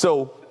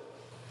so.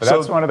 But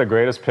that's one of the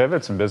greatest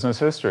pivots in business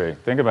history.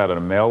 Think about it.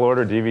 A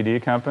mail-order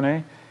DVD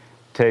company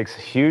takes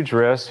huge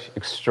risks,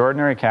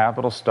 extraordinary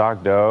capital,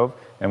 stock dove,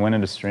 and went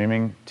into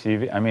streaming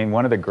TV. I mean,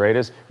 one of the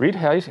greatest. Reed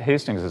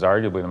Hastings is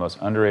arguably the most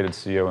underrated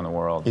CEO in the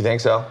world. You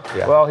think so?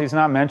 Yeah. Well, he's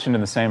not mentioned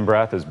in the same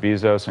breath as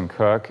Bezos and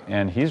Cook,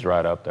 and he's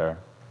right up there.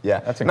 Yeah.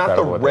 That's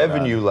incredible. Not the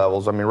revenue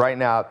levels. I mean, right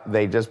now,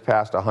 they just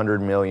passed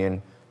 100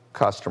 million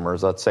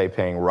customers, let's say,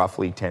 paying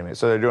roughly 10 million.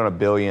 So they're doing $1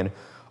 billion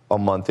a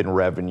month in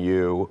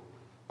revenue.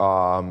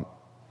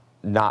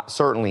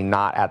 Certainly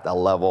not at the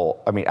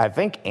level. I mean, I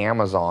think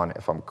Amazon,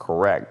 if I'm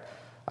correct,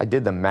 I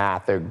did the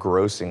math. They're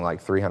grossing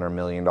like $300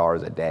 million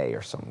a day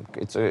or something.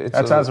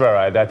 That sounds about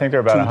right. I think they're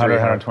about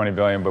 120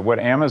 billion. But what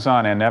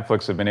Amazon and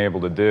Netflix have been able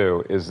to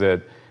do is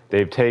that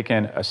they've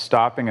taken a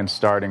stopping and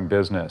starting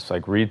business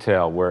like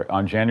retail, where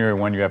on January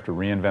 1 you have to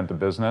reinvent the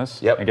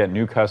business and get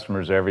new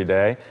customers every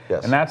day.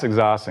 Yes. And that's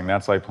exhausting.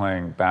 That's like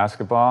playing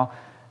basketball.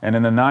 And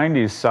in the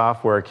 90s,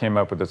 software came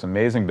up with this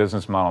amazing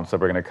business model and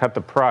said, we're going to cut the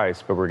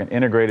price, but we're going to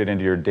integrate it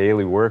into your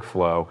daily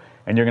workflow,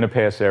 and you're going to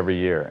pay us every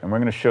year. And we're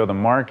going to show the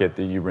market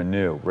that you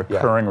renew,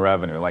 recurring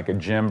revenue, like a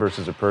gym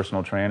versus a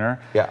personal trainer.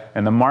 Yeah.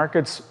 And the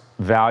market's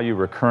value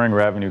recurring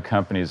revenue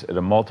companies at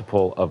a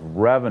multiple of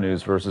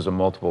revenues versus a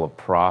multiple of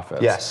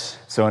profits. Yes.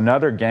 So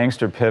another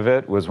gangster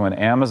pivot was when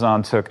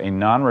Amazon took a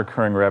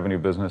non-recurring revenue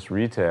business,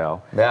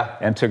 retail,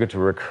 and took it to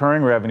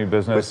recurring revenue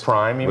business with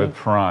Prime, with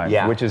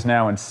Prime, which is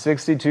now in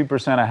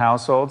 62% of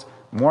households.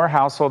 More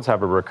households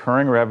have a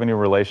recurring revenue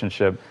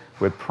relationship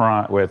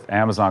with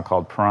Amazon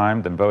called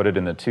Prime than voted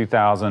in the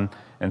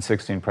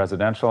 2016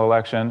 presidential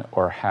election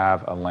or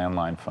have a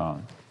landline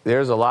phone.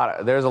 There's a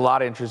lot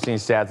of interesting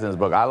stats in this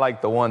book. I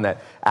like the one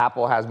that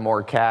Apple has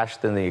more cash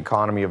than the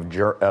economy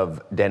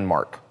of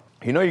Denmark.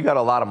 You know you got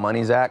a lot of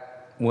money,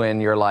 Zach,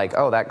 when you're like,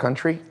 oh, that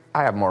country?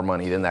 I have more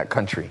money than that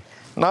country.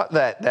 Not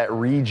that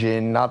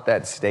region, not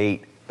that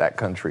state, that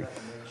country.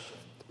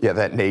 Yeah,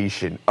 that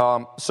nation.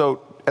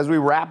 So as we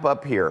wrap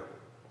up here,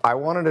 I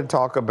wanted to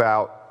talk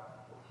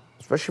about,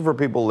 especially for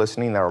people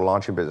listening that are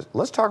launching business,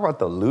 let's talk about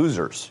the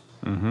losers.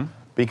 Mm-hmm.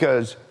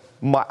 Because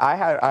I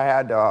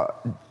had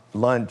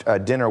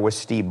dinner with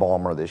Steve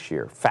Ballmer this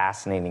year.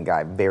 Fascinating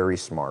guy, very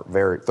smart,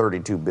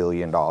 $32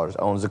 billion,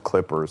 owns the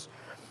Clippers.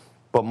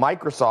 But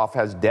Microsoft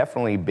has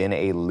definitely been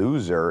a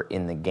loser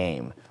in the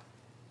game.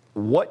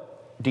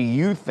 What do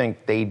you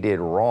think they did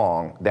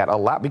wrong that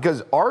allowed,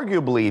 because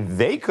arguably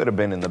they could have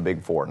been in the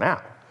Big Four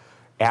now,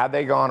 had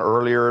they gone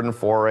earlier in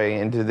foray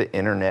into the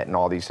internet and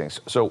all these things.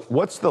 So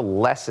what's the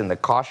lesson, the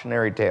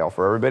cautionary tale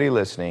for everybody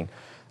listening,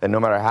 that no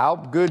matter how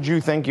good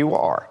you think you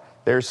are,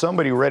 there's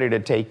somebody ready to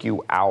take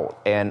you out,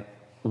 and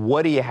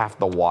what do you have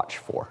to watch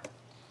for?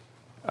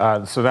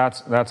 So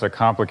that's a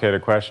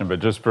complicated question, but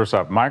just first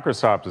off,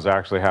 Microsoft has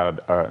actually had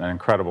an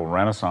incredible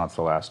renaissance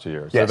the last 2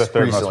 years. Yes, they're the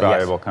third most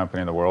valuable yes.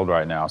 company in the world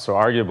right now. So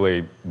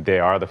arguably, they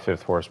are the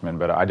fifth horseman,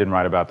 but I didn't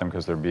write about them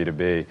because they're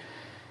B2B.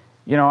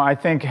 You know, I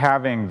think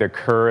having the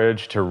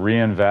courage to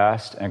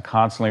reinvest and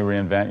constantly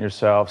reinvent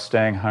yourself,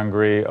 staying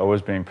hungry,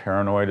 always being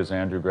paranoid, as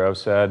Andrew Grove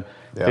said,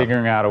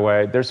 figuring out a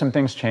way. There's some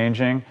things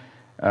changing.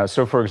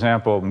 So, for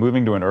example,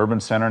 moving to an urban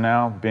center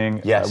now,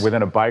 being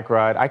within a bike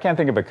ride. I can't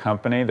think of a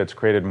company that's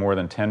created more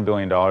than $10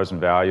 billion in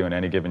value in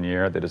any given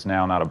year that is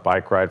now not a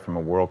bike ride from a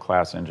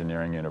world-class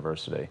engineering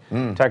university.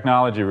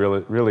 Technology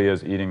really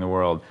is eating the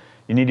world.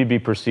 You need to be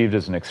perceived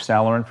as an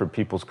accelerant for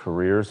people's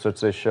careers such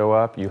as they show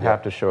up. You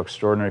have to show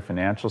extraordinary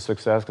financial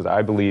success, because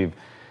I believe,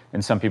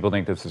 and some people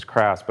think this is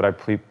crass, but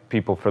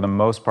people, for the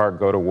most part,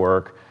 go to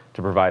work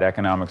to provide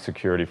economic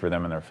security for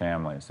them and their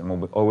families, and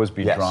will always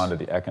be drawn to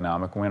the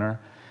economic winner.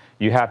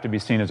 You have to be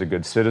seen as a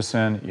good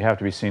citizen. You have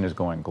to be seen as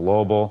going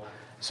global.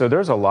 So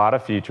there's a lot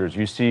of features.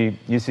 You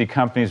see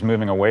companies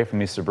moving away from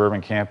these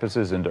suburban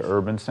campuses into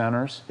urban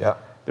centers. Yeah.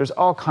 There's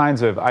all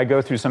kinds of, I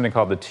go through something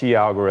called the T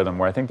algorithm,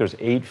 where I think there's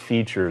 8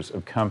 features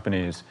of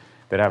companies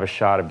that have a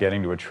shot of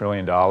getting to $1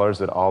 trillion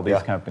that all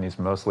these companies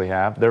mostly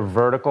have. They're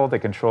vertical, they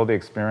control the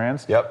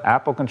experience.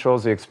 Apple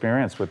controls the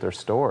experience with their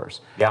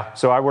stores.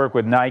 So I work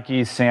with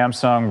Nike,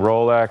 Samsung,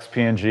 Rolex,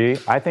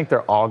 P&G. I think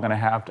they're all going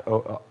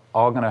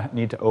to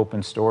need to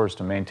open stores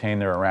to maintain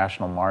their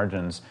irrational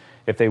margins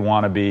if they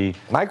want to be.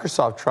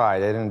 Microsoft tried,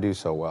 they didn't do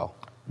so well.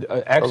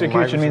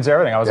 Execution means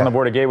everything. I was on the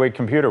board of Gateway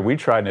Computer. We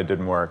tried and it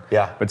didn't work.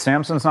 But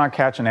Samsung's not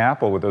catching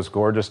Apple with those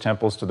gorgeous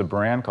temples to the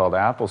brand called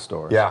Apple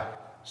stores.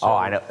 So,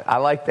 I know. I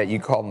like that you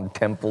call them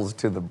temples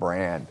to the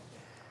brand.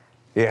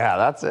 Yeah,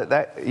 that's it.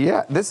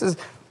 This is,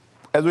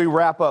 as we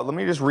wrap up, let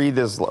me just read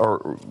this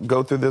or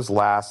go through this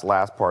last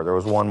part. There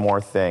was one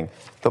more thing.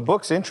 The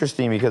book's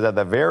interesting because at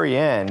the very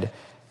end,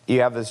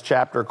 you have this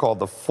chapter called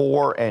The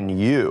For and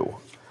You,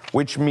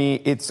 which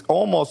means it's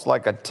almost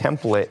like a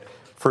template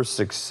for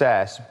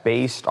success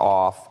based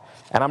off,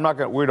 and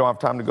we don't have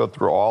time to go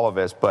through all of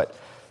this, but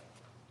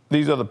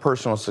these are the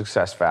personal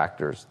success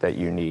factors that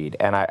you need.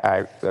 And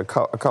a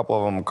couple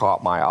of them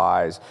caught my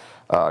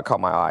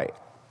eye.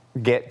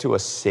 Get to a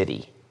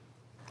city.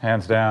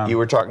 Hands down. You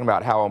were talking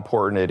about how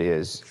important it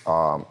is.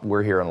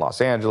 We're here in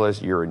Los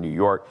Angeles, you're in New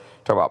York.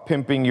 Talk about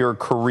pimping your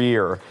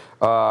career.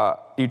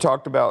 You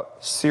talked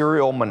about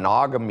serial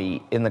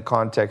monogamy in the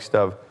context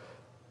of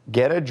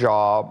get a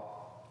job.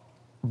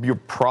 You're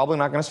probably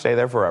not going to stay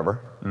there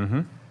forever.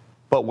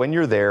 But when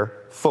you're there,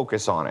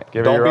 focus on it.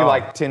 Don't be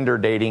like Tinder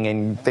dating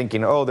and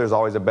thinking, oh, there's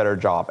always a better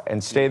job.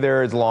 And stay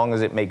there as long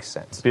as it makes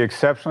sense. Be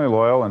exceptionally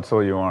loyal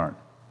until you aren't.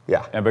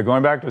 But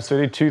going back to a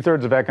city,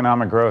 2/3 of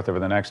economic growth over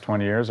the next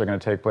 20 years are going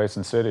to take place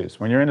in cities.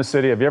 When you're in a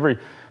city, have you ever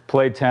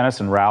played tennis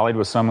and rallied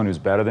with someone who's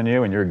better than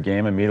you and your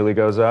game immediately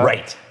goes up?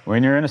 Right.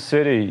 When you're in a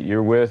city,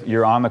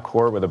 you're on the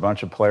court with a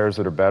bunch of players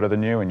that are better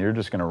than you, and you're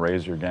just going to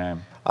raise your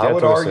game. I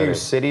would argue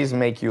cities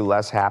make you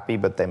less happy,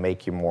 but they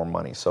make you more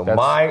money. So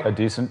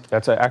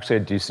that's actually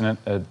a decent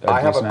I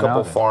have a couple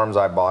analogy. Farms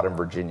I bought in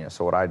Virginia.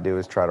 So what I do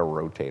is try to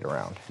rotate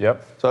around.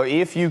 So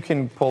if you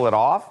can pull it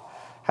off,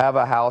 have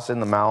a house in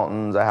the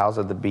mountains, a house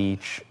at the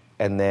beach,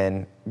 and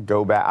then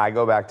go back. I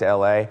go back to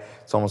LA.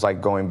 It's almost like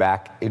going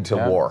back into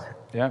war.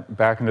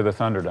 Back into the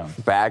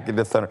Thunderdome. Back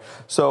into Thunder.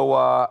 So,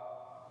 I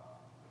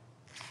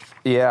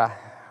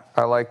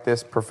like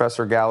this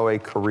Professor Galloway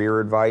career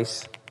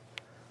advice.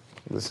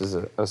 This is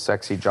a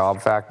sexy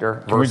job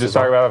factor. Can we just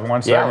talk about it for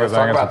 1 second? Yeah, let's Because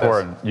I think talk it's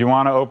about important. You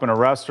want to open a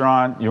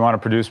restaurant, you want to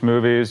produce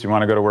movies, you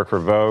want to go to work for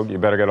Vogue, you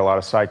better get a lot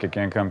of psychic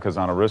income because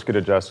on a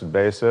risk-adjusted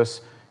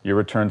basis, your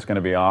return's going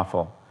to be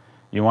awful.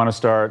 You want to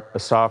start a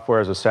software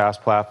as a SaaS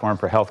platform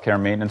for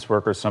healthcare maintenance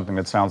workers, something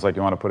that sounds like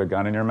you want to put a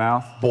gun in your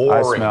mouth.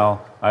 Boring.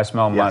 I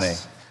smell money.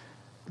 Yes.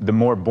 The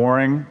more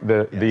boring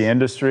the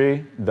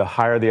industry, the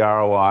higher the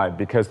ROI,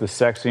 because the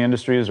sexy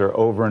industries are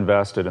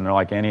overinvested and they're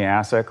like any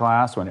asset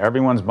class. When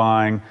everyone's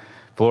buying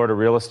Florida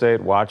real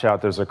estate, watch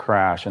out, there's a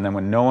crash. And then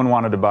when no one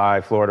wanted to buy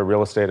Florida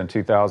real estate in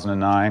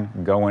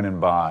 2009, go in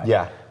and buy.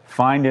 Yeah.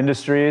 Find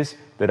industries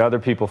that other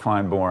people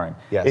find boring.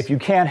 Yes. If you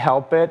can't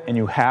help it and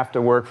you have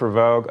to work for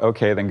Vogue,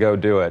 okay, then go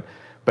do it.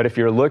 But if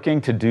you're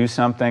looking to do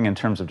something in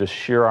terms of just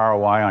sheer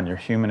ROI on your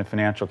human and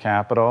financial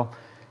capital,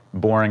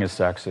 boring is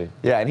sexy.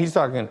 Yeah, and he's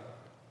talking,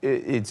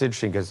 it's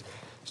interesting because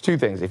it's two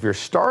things. If you're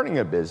starting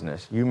a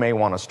business, you may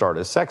want to start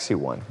a sexy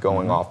one,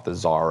 going off the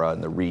Zara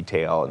and the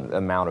retail and the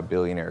amount of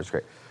billionaires.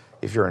 Great.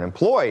 If you're an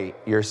employee,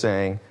 you're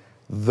saying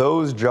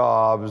those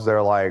jobs,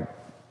 they're like,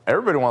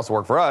 everybody wants to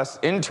work for us.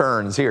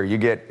 Interns here, you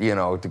get,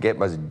 to get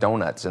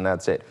donuts and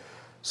that's it.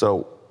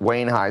 So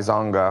Wayne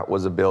Huizenga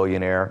was a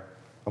billionaire.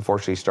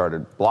 Unfortunately, he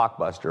started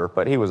Blockbuster,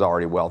 but he was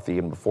already wealthy.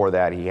 And before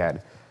that, he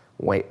had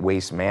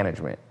Waste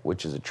Management,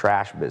 which is a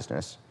trash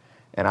business.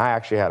 And I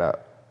actually had a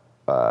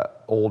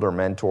older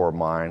mentor of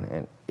mine,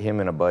 and him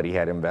and a buddy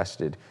had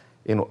invested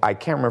in, I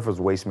can't remember if it was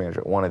Waste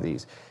Management, one of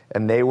these.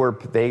 And they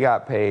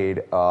got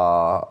paid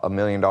 $1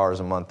 million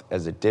a month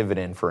as a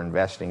dividend for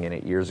investing in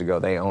it years ago.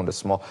 They owned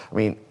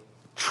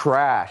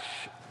trash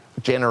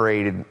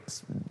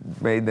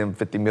made them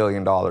 $50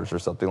 million or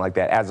something like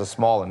that as a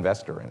small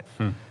investor in it.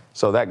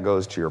 So that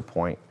goes to your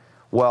point.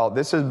 Well,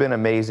 this has been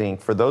amazing.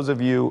 For those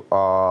of you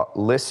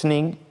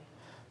listening,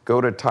 go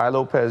to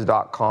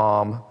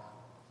tylopez.com,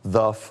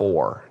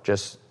 the4,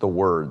 just the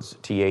words,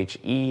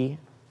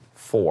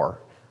 THE4.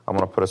 I'm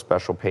going to put a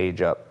special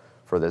page up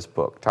for this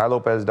book,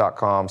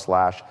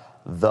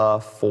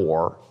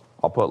 tylopez.com/the4.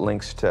 I'll put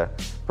links to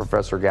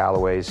Professor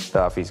Galloway's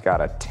stuff. He's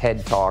got a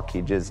TED Talk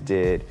he just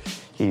did.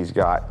 He's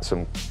got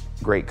some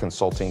great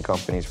consulting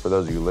companies for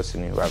those of you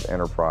listening who have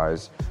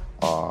enterprise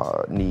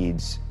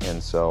needs.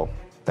 And so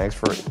thanks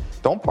for,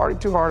 don't party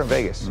too hard in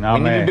Vegas. No,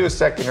 we need to do a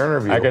second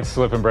interview. I could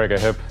slip and break a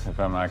hip if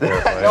I'm not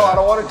careful. No, I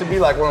don't want it to be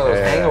like one of those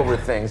hangover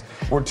things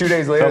where 2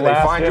 days later they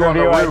find you on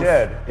the roof. I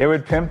did. It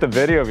would pimp the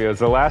video views.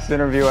 The last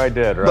interview I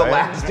did, right? The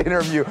last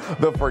interview,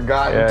 the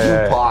forgotten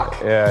Tupac.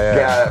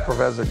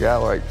 Professor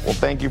Galloway. Well,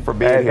 thank you for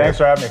being here. Thanks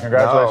for having me.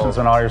 Congratulations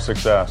on all your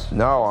success.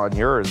 No, on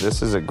yours.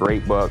 This is a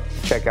great book.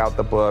 Check out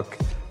the book.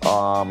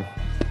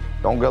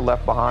 Don't get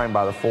left behind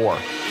by the 4.